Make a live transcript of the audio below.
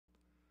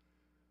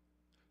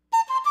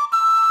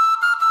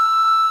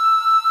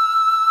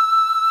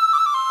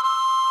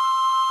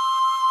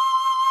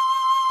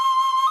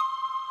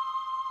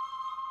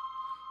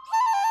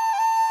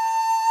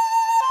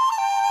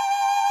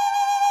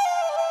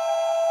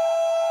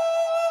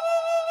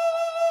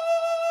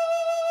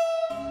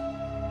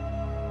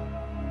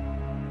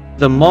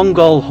The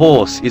Mongol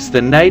horse is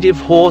the native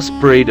horse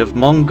breed of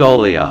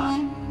Mongolia.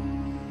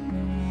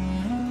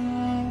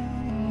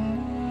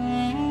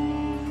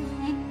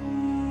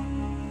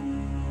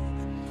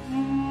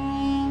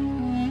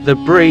 The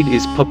breed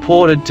is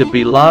purported to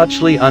be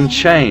largely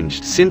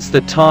unchanged since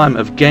the time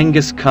of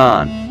Genghis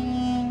Khan.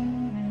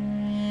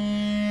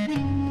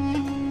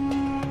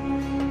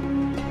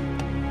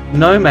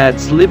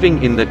 Nomads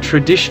living in the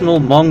traditional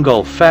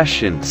Mongol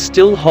fashion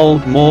still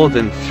hold more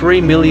than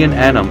 3 million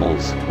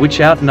animals, which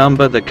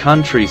outnumber the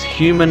country's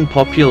human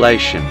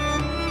population.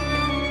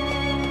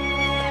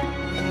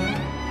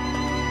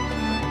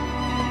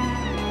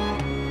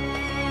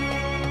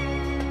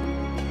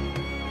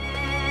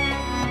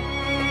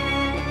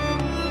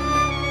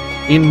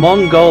 In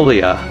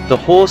Mongolia, the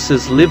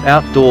horses live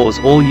outdoors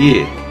all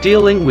year,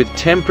 dealing with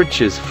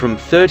temperatures from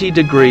 30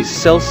 degrees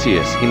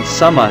Celsius in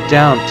summer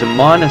down to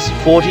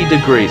 -40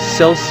 degrees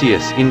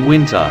Celsius in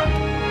winter.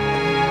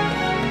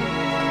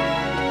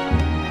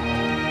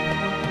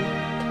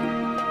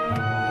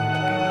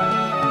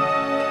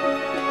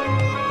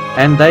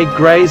 And they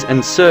graze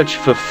and search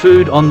for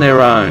food on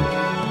their own.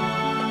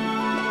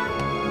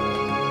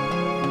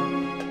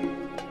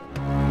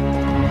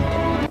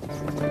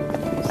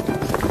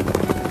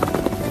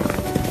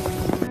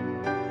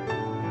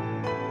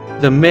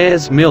 The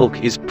mare's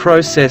milk is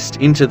processed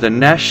into the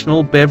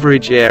national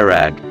beverage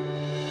arag.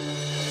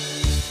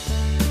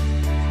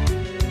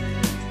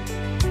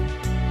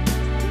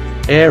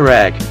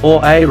 Arag, or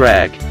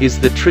arag, is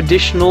the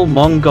traditional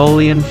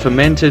Mongolian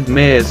fermented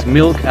mare's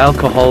milk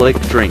alcoholic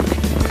drink.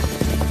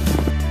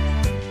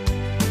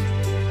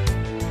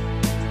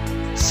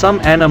 Some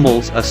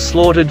animals are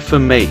slaughtered for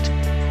meat.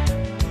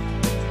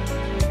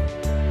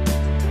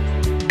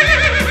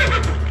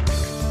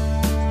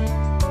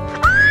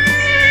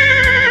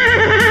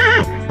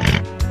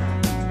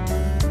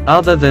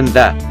 Other than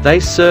that,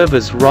 they serve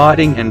as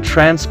riding and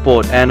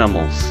transport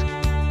animals.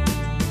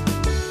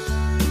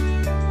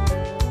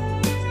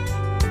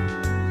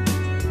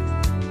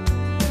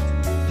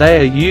 They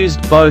are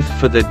used both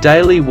for the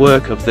daily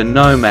work of the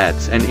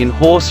nomads and in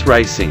horse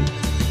racing.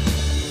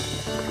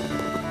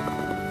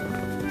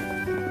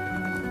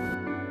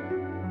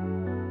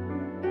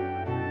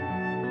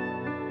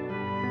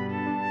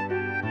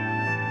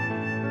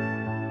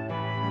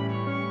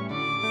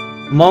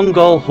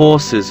 Mongol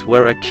horses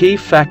were a key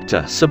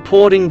factor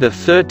supporting the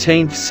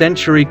 13th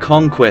century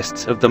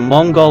conquests of the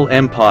Mongol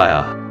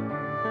Empire.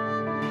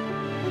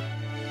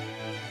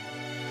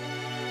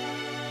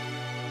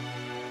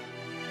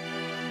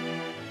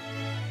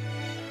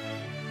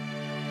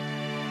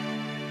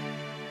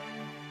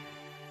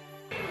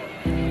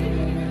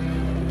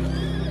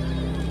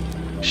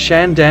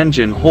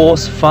 Shandanjun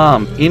Horse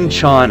Farm, in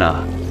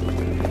China.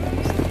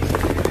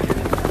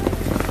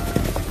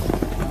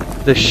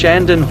 The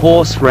Shandan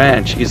Horse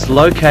Ranch is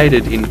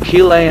located in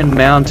Kilayan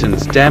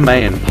Mountains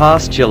Damayan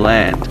pasture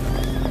land.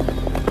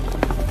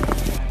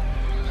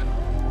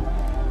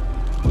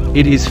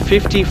 It is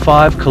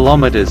 55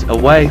 kilometers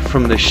away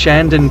from the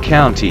Shandan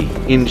County,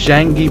 in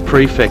Jiangxi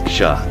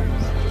Prefecture.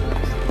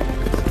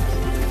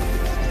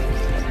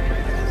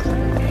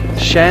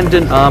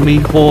 Shandan Army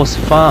Horse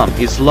Farm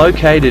is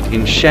located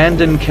in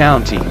Shandan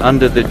County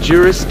under the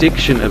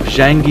jurisdiction of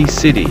Jiangxi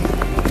City.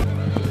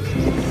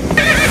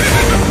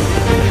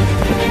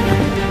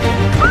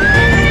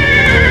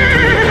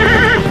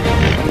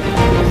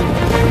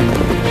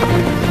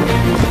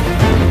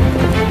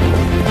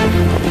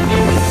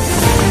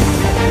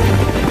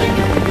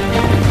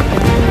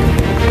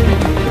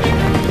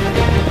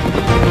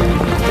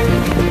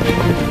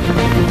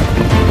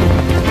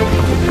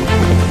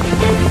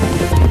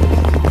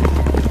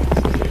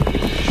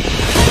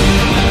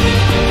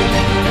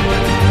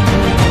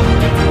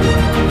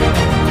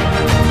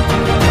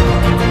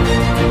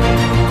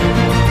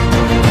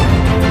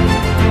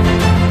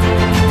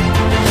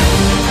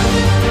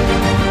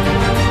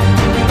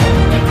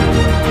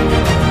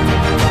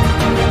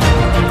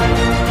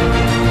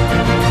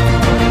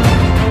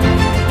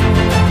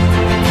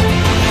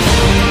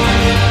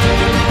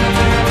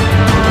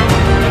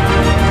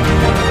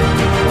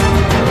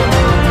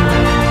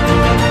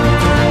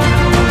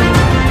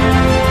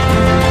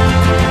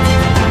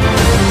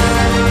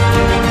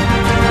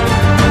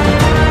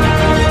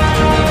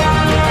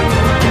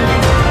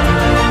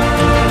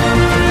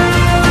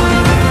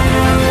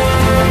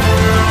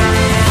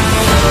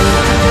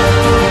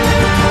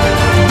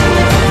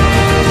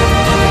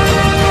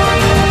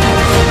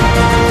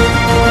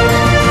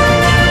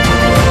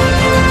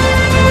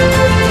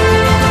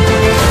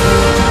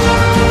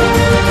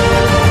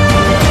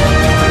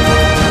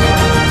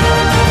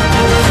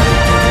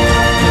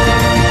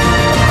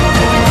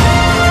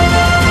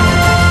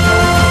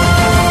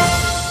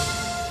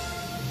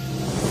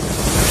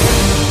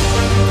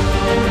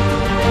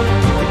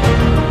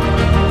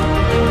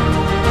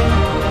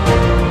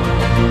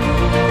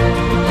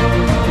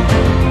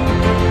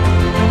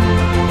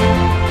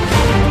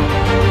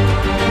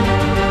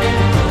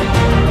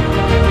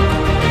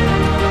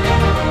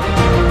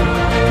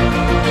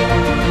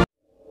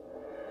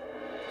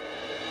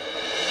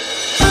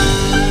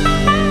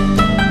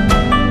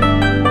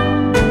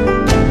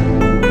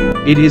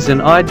 It is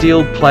an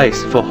ideal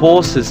place for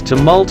horses to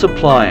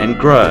multiply and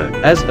grow.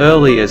 As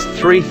early as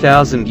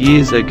 3,000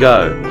 years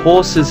ago,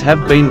 horses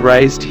have been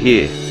raised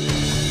here.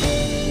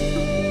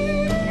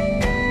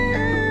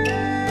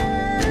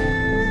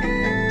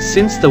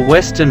 Since the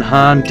Western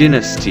Han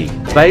dynasty,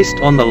 based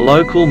on the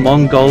local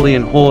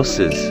Mongolian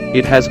horses,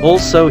 it has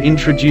also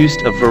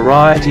introduced a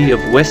variety of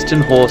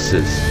Western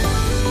horses.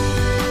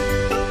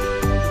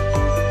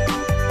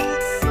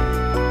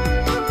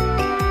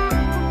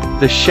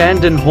 The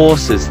Shandan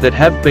horses that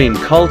have been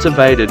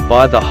cultivated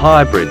by the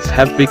hybrids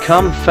have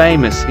become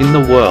famous in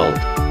the world.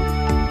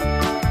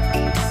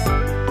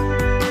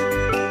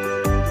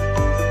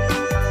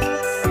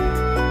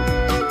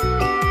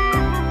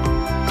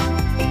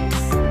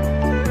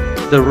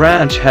 The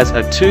ranch has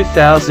a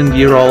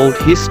 2,000-year-old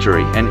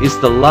history and is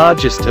the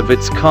largest of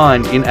its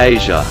kind in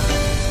Asia.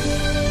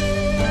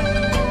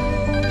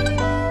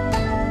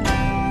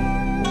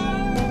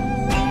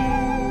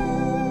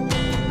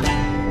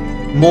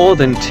 More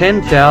than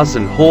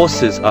 10,000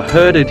 horses are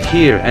herded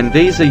here, and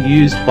these are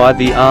used by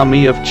the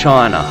Army of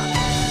China.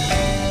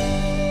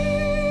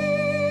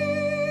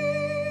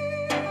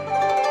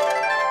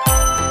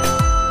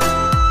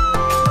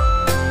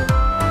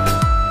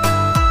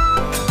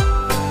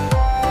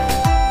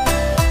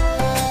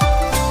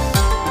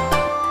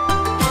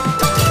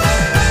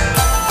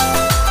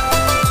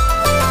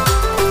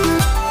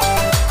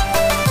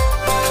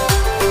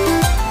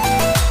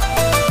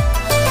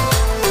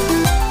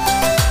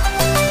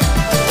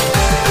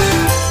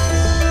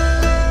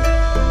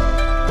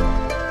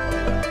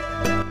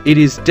 It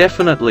is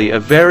definitely a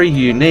very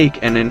unique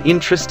and an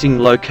interesting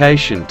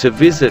location to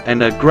visit,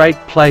 and a great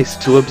place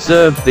to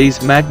observe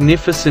these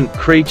magnificent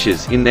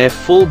creatures in their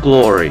full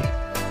glory.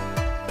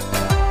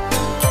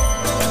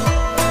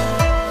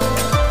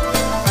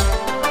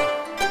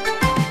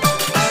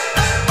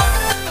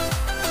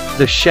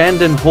 The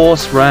Shandan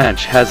Horse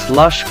Ranch has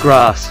lush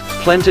grass,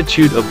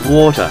 plenitude of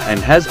water, and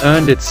has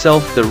earned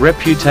itself the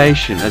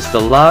reputation as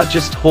the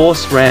largest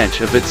horse ranch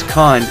of its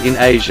kind in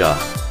Asia.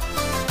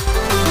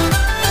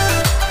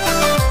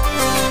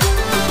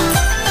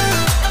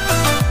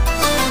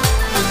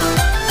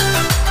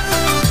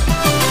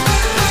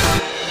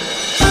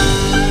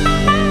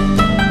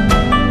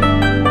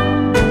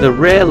 The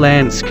rare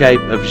landscape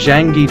of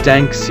Zhangyi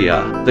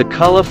Dangxia, the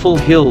colorful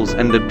hills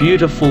and the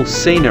beautiful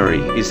scenery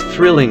is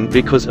thrilling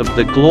because of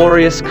the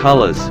glorious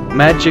colors,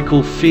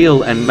 magical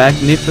feel and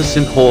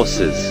magnificent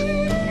horses.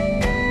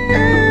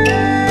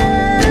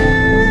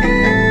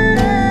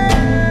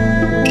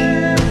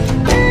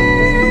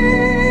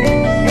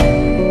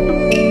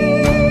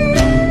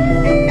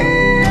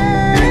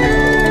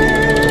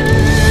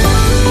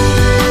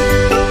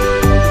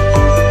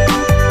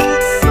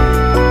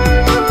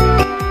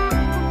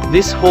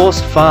 This horse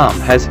farm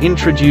has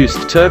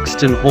introduced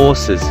Turkestan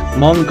horses,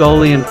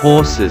 Mongolian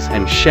horses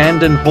and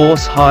Shandan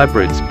horse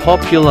hybrids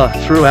popular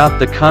throughout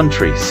the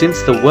country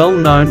since the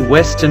well-known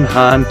Western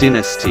Han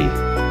dynasty.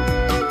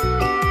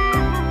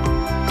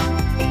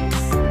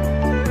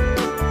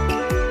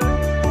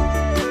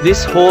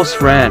 This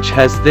horse ranch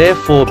has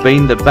therefore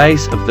been the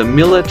base of the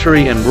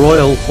military and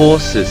royal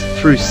horses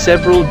through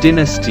several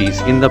dynasties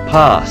in the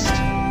past.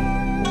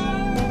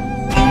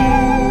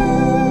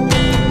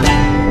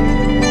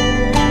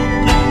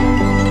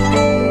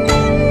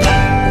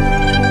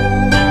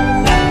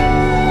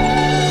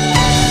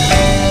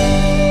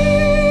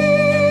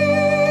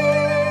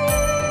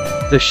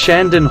 The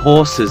Shandan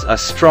horses are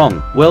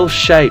strong,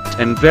 well-shaped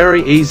and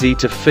very easy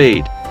to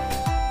feed.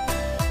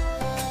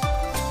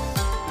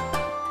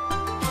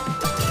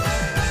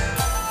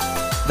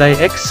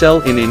 They excel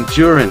in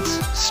endurance,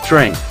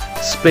 strength,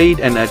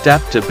 speed and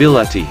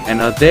adaptability, and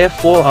are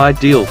therefore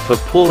ideal for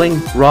pulling,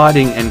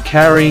 riding and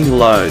carrying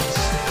loads.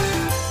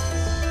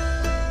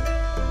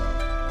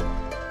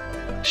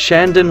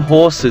 Shandan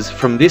horses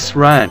from this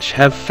ranch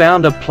have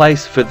found a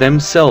place for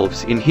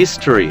themselves in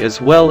history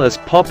as well as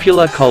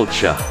popular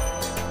culture.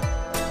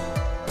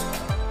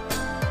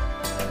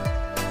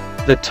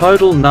 The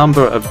total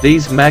number of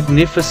these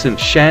magnificent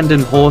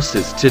Shandan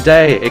horses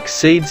today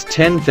exceeds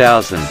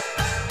 10,000.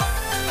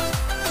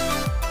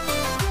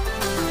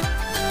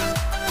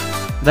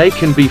 They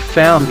can be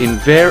found in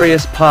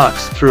various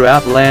parks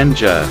throughout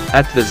Lanzhou,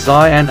 at the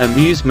Xi'an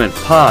Amusement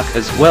Park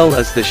as well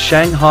as the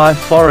Shanghai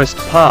Forest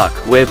Park,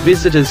 where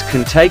visitors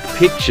can take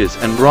pictures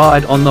and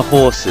ride on the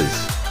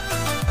horses.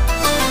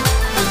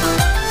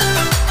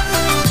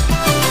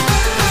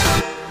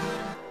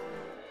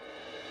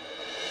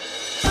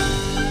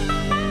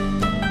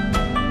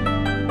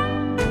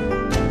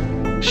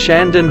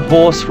 Shandan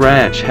Horse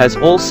Ranch has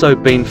also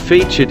been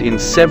featured in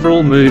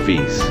several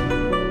movies.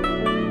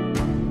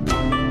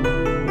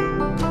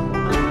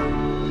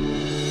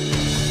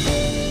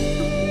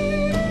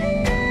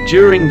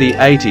 During the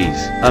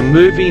 80s, a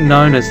movie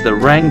known as The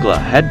Wrangler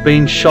had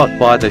been shot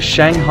by the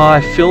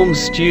Shanghai Film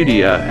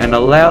Studio and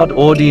allowed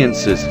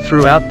audiences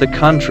throughout the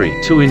country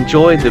to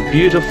enjoy the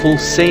beautiful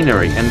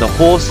scenery and the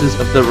horses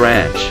of the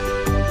ranch.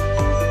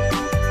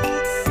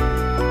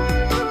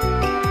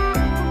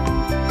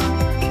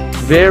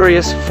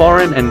 Various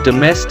foreign and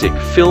domestic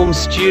film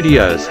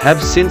studios have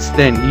since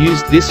then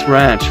used this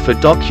ranch for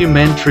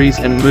documentaries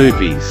and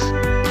movies.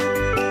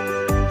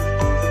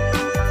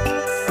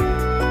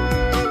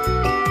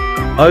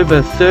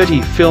 Over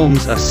 30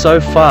 films are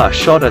so far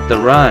shot at the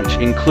ranch,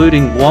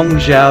 including Wang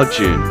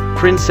Zhaojun,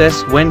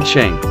 Princess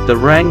Wencheng, The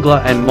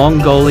Wrangler and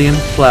Mongolian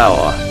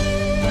Flower.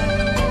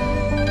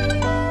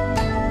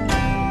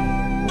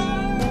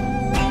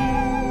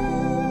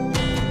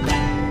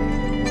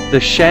 The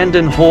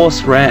Shandan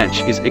Horse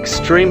Ranch is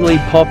extremely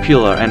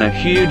popular and a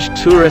huge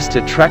tourist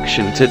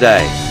attraction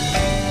today.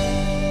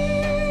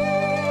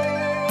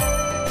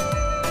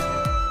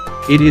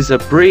 It is a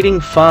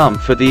breeding farm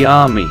for the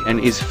army and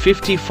is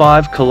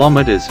 55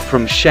 kilometers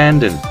from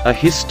Shandan, a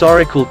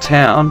historical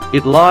town.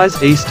 It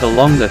lies east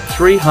along the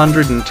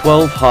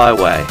 312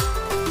 highway.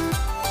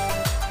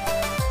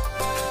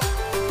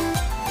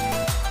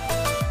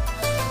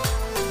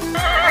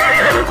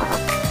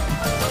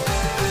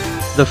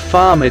 The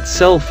farm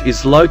itself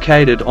is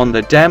located on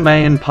the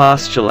Damayan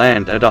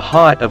pastureland at a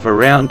height of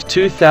around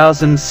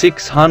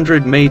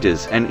 2,600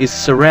 meters and is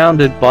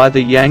surrounded by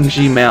the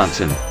Yangtze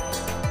Mountain.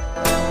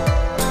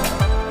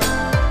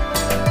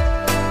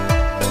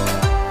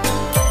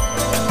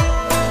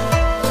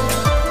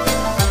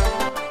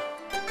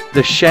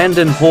 The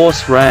Shandan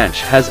Horse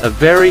Ranch has a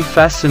very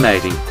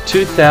fascinating,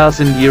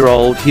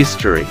 2,000-year-old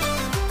history.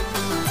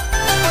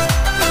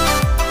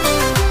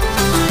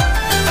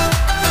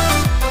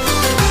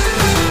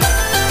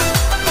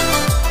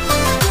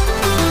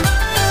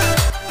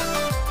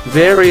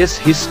 Various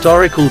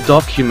historical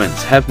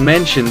documents have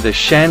mentioned the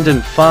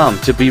Shandan farm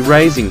to be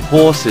raising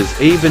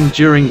horses even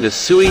during the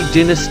Sui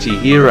dynasty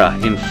era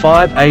in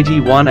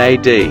 581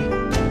 AD.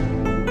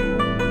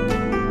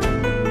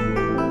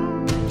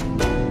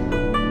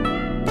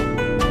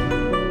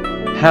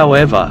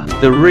 However,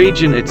 the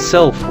region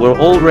itself were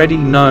already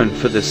known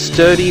for the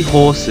sturdy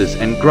horses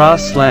and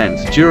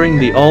grasslands during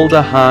the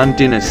older Han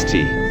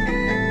dynasty.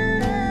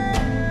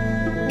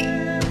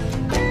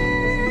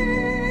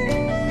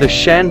 The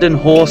Shandan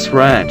Horse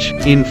Ranch,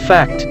 in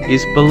fact,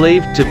 is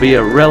believed to be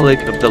a relic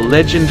of the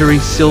legendary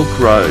Silk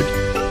Road.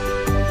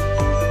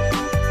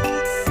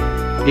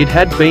 It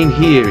had been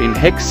here in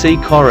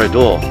Hexi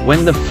Corridor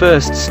when the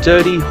first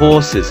sturdy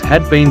horses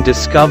had been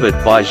discovered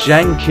by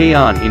Zhang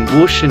Qian in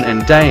Wushan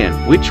and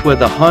Dayan, which were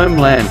the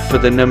homeland for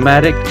the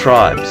nomadic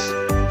tribes.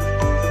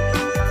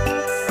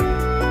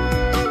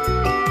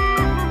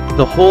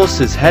 The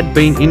horses had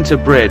been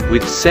interbred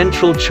with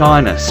Central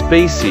China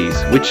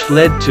species, which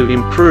led to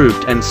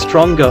improved and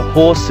stronger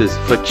horses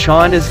for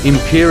China's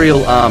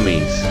imperial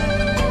armies.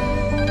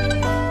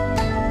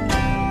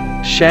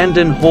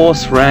 Shandan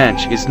Horse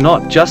Ranch is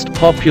not just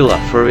popular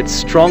for its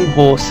strong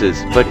horses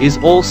but is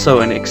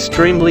also an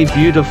extremely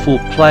beautiful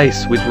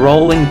place with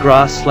rolling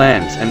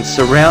grasslands and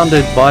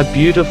surrounded by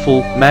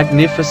beautiful,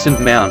 magnificent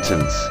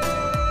mountains.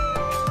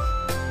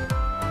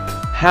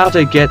 How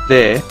to get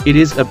there? It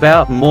is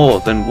about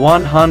more than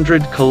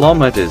 100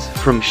 kilometers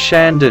from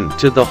Shandan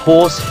to the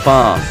horse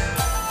farm.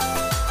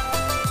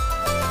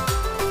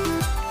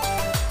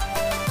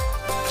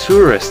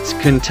 Tourists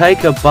can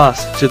take a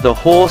bus to the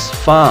horse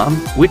farm,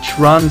 which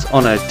runs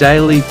on a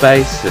daily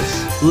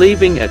basis,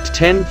 leaving at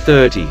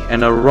 10:30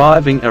 and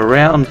arriving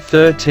around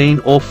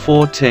 13 or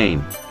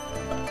 14.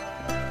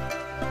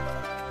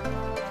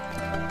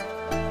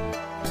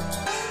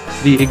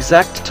 The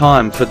exact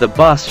time for the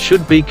bus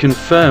should be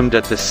confirmed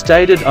at the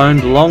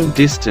state-owned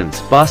long-distance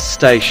bus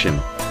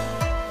station.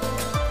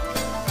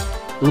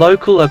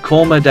 Local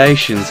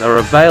accommodations are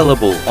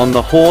available on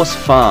the horse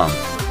farm.